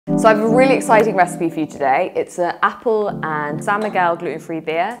So I have a really exciting recipe for you today. It's an apple and San Miguel gluten-free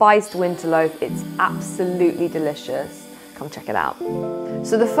beer, spiced winter loaf. It's absolutely delicious. Come check it out.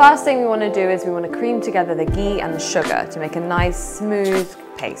 So the first thing we want to do is we want to cream together the ghee and the sugar to make a nice smooth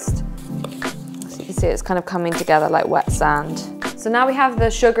paste. So you can see it's kind of coming together like wet sand. So now we have the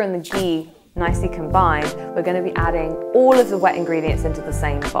sugar and the ghee nicely combined, we're going to be adding all of the wet ingredients into the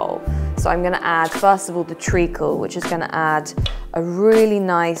same bowl. So I'm going to add, first of all, the treacle, which is going to add a really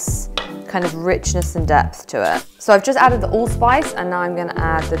nice kind of richness and depth to it. So I've just added the allspice and now I'm going to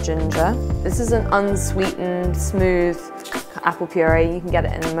add the ginger. This is an unsweetened, smooth apple puree. You can get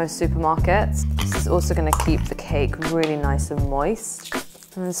it in most supermarkets. This is also going to keep the cake really nice and moist.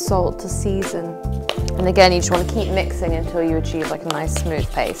 And then salt to season. And again, you just want to keep mixing until you achieve like a nice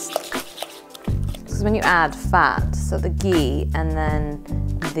smooth paste. Because when you add fat, so the ghee and then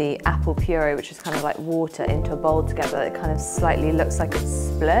the apple puree, which is kind of like water, into a bowl together, it kind of slightly looks like it's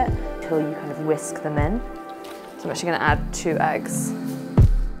split until you kind of whisk them in. So I'm actually going to add 2 eggs.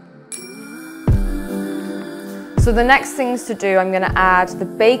 So the next things to do, I'm going to add the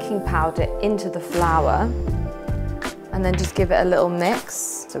baking powder into the flour and then just give it a little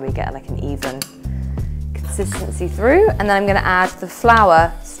mix so we get like an even consistency through, and then I'm going to add the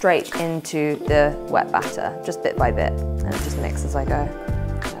flour straight into the wet batter, just bit by bit, and it just mix as I go.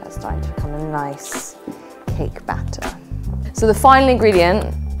 So it's starting to become a nice cake batter. So the final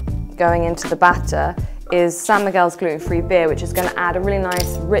ingredient going into the batter is San Miguel's gluten-free beer, which is going to add a really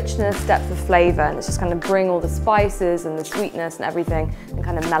nice richness, depth of flavour, and it's just going to bring all the spices and the sweetness and everything and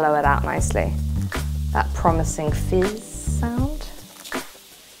kind of mellow it out nicely. That promising fizz sound.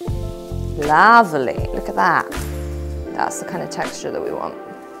 Lovely, look at that. That's the kind of texture that we want.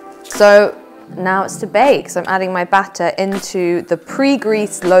 So now it's to bake. So I'm adding my batter into the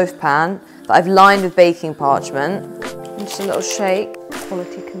pre-greased loaf pan that I've lined with baking parchment. And just a little shake,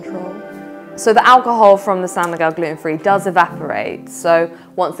 quality control. So the alcohol from the San Miguel gluten-free does evaporate. So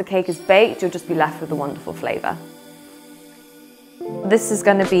once the cake is baked, you'll just be left with a wonderful flavour. This is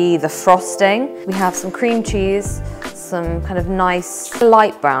going to be the frosting. We have some cream cheese, some kind of nice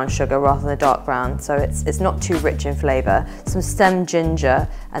light brown sugar rather than dark brown, so it's not too rich in flavour, some stemmed ginger,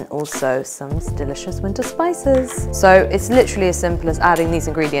 and also some delicious winter spices. So it's literally as simple as adding these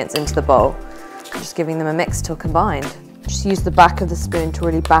ingredients into the bowl, just giving them a mix till combined. Just use the back of the spoon to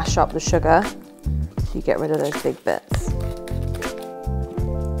really bash up the sugar so you get rid of those big bits.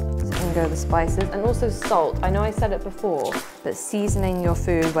 Go the spices and also salt. I know I said it before, but seasoning your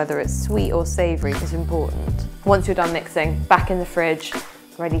food, whether it's sweet or savoury, is important. Once you're done mixing, back in the fridge,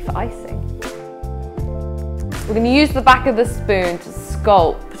 ready for icing. We're going to use the back of the spoon to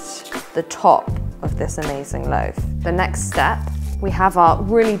sculpt the top of this amazing loaf. The next step, we have our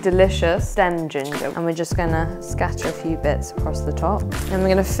really delicious stemmed ginger, and we're just going to scatter a few bits across the top. And we're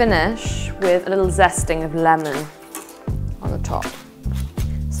going to finish with a little zesting of lemon on the top.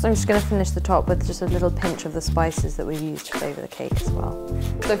 So I'm just going to finish the top with just a little pinch of the spices that we've used to flavour the cake as well.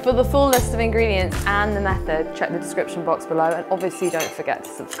 So for the full list of ingredients and the method, check the description box below, and obviously don't forget to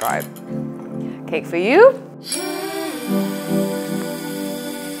subscribe. Cake for you.